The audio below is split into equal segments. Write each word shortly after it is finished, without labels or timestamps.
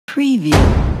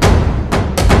Preview.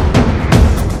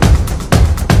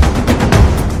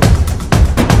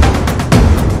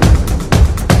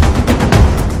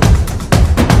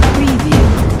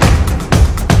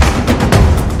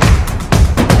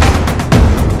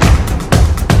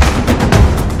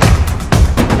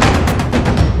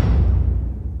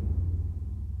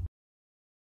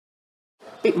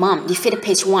 Big Mom defeated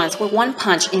Paige once with one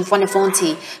punch in front of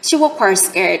Auntie. She was quite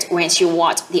scared when she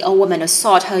watched the old woman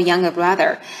assault her younger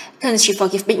brother. Can she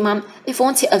forgive Big Mom? If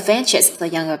Auntie avenges the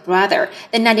younger brother,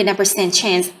 then 99%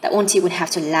 chance that Auntie would have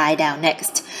to lie down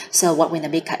next. So what will the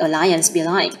Big Cat Alliance be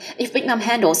like if Big Mom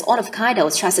handles all of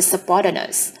Kaido's trusted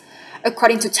subordinates?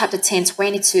 According to Chapter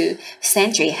 1022,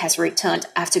 Sanji has returned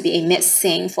after being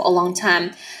missing for a long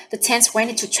time. The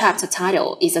 1022 chapter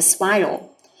title is a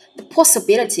spiral. The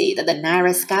possibility that the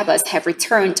Naira Scabbers have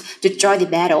returned to join the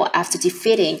battle after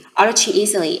defeating Orochi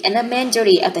easily, and the main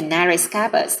duty of the Naira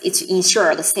Scabbers is to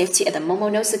ensure the safety of the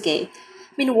Momonosuke.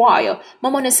 Meanwhile,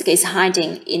 Momonosuke is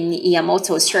hiding in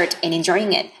Yamato's shirt and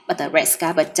enjoying it, but the Red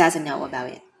Scabbard doesn't know about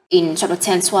it. In Chapter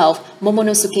 1012,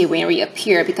 Momonosuke will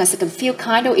reappear because he can feel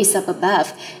Kaido is up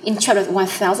above. In Chapter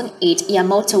 1008,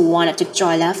 Yamato wanted to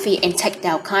join Luffy and take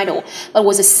down Kaido, but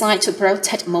was assigned to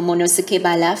protect Momonosuke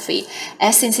by Luffy.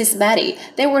 As in his body,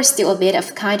 there was still a bit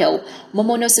of Kaido.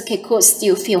 Momonosuke could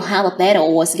still feel how the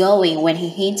battle was going when he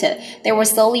hinted there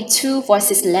was only two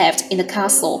voices left in the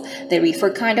castle. They refer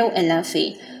Kaido and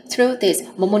Luffy. Through this,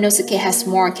 Momonosuke has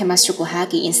more Kamashuku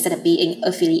Haki instead of being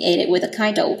affiliated with the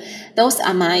Kaido. Those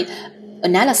are my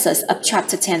analysis of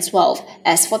Chapter 1012.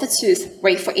 As for the truth,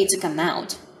 wait for it to come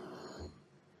out.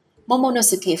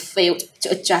 Momonosuke failed to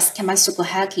adjust Kamashuku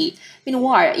Haki.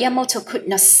 Meanwhile, Yamato could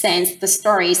not sense the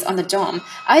stories on the dome.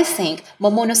 I think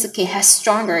Momonosuke has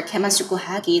stronger Kamashuku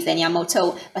Haki than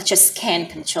Yamato, but just can't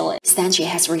control it. Sanji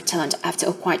has returned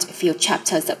after quite a few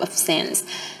chapters of absence.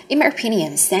 In my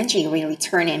opinion, Sanji will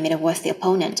return and meet a worthy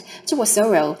opponent. To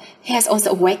Zoro, he has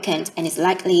also awakened and is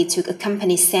likely to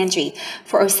accompany Sanji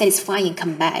for a satisfying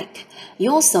comeback.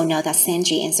 You also know that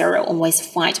Sanji and Zoro always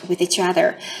fight with each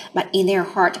other, but in their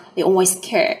heart, they always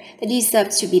care. They deserve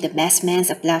to be the best man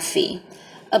of Luffy.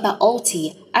 About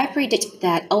Ulti, I predict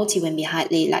that Ulti will be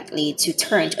highly likely to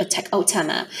turn to attack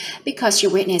Otama because she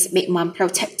witnessed Big Mom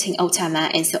protecting Otama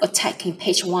and so attacking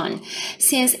Page 1.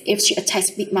 Since if she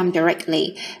attacks Big Mom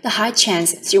directly, the high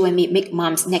chance she will meet Big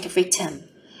Mom's next victim.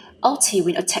 Ulti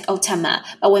will attack Otama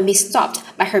but will be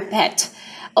stopped by her pet.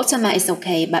 Otama is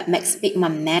okay but makes Big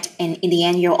Mom mad, and in the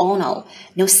end you all know,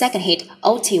 no second hit,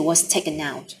 Ulti was taken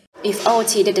out. If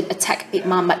Ulti didn't attack Big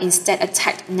Mom but instead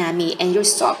attacked Nami, and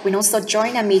Usopp will also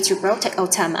join Nami to protect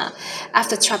Otama.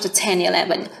 After Chapter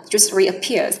 1011, Zeus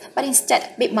reappears, but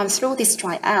instead Big Mom threw this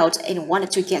try out and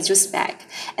wanted to get Zeus back.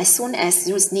 As soon as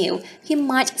Zeus knew, he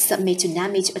might submit to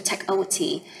Nami to attack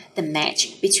Ulti. The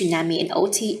match between Nami and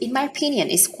Ulti, in my opinion,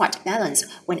 is quite balanced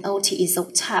when Ulti is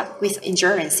so tough with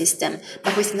endurance system,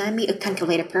 but with Nami a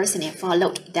calculated person and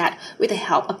followed that with the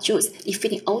help of Zeus,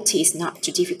 defeating Ulti is not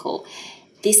too difficult.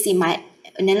 This is my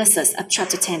analysis of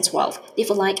Chapter 1012. Leave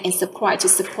a like and subscribe to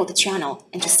support the channel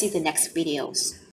and to see the next videos.